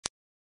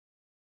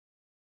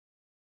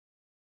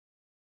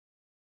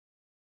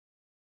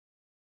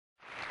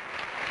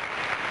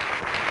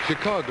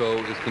Chicago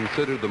is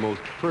considered the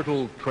most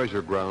fertile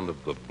treasure ground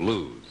of the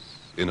blues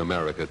in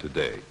America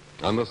today.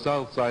 On the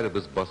south side of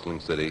this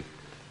bustling city,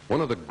 one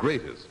of the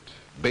greatest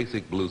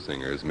basic blues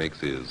singers makes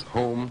his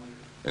home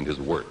and his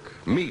work.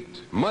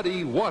 Meet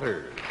Muddy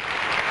Waters.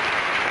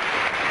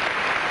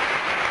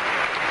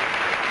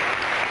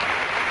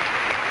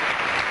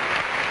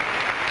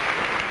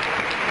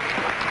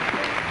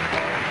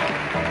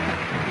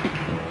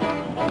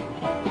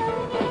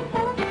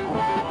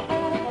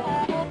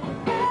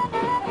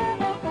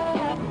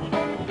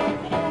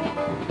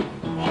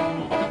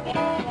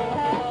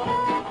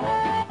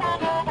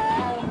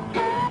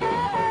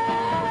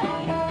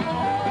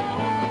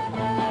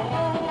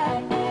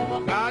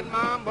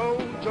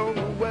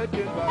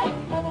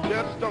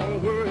 Just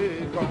don't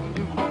worry, 'cause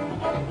you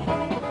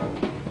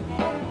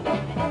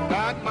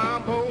got my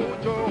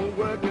mojo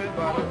working,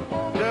 but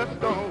just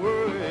don't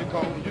worry,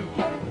 'cause you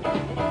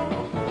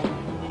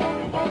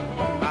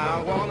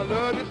I wanna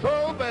love you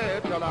so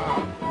bad till I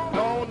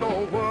don't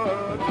know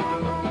what to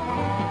do.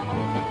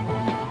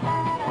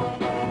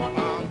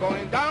 I'm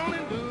going down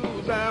in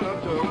Louisiana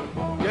to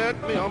get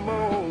me a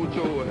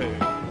mojo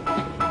head.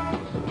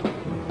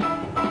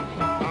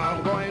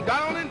 I'm going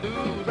down in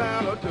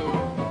Louisiana to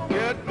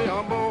get me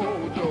a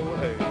mojo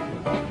head.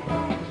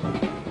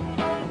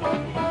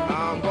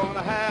 I'm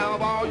gonna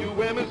have all you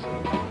women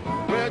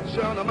rich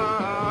under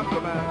my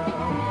command.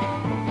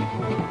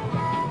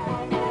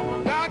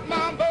 Got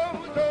my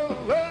mojo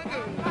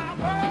working.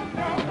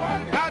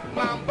 Got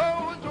my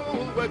mojo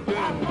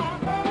working.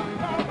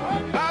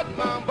 Got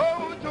my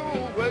mojo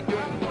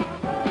working.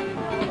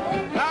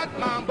 Got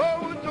my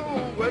mojo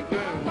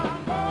working.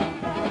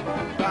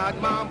 Got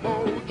my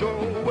mojo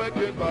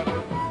working, but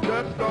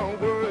just don't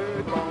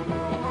worry, 'cause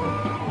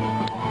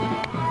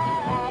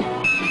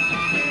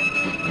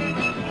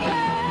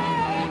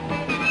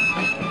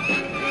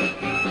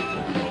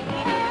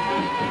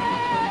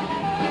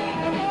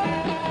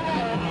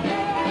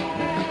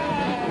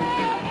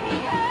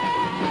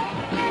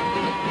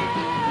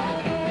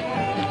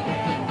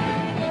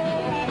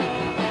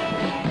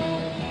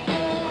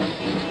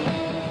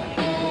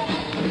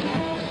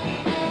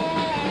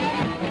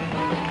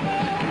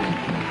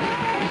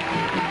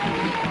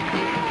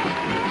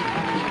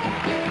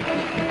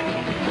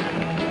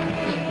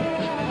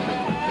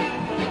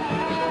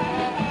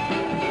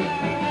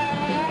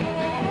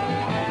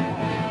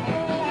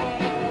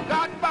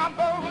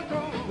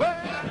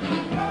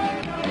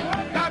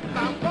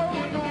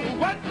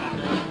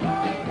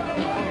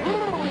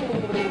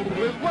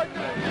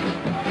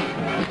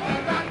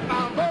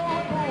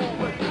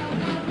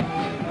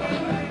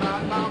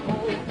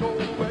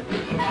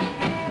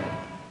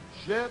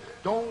just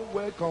don't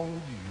work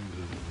on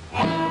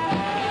you.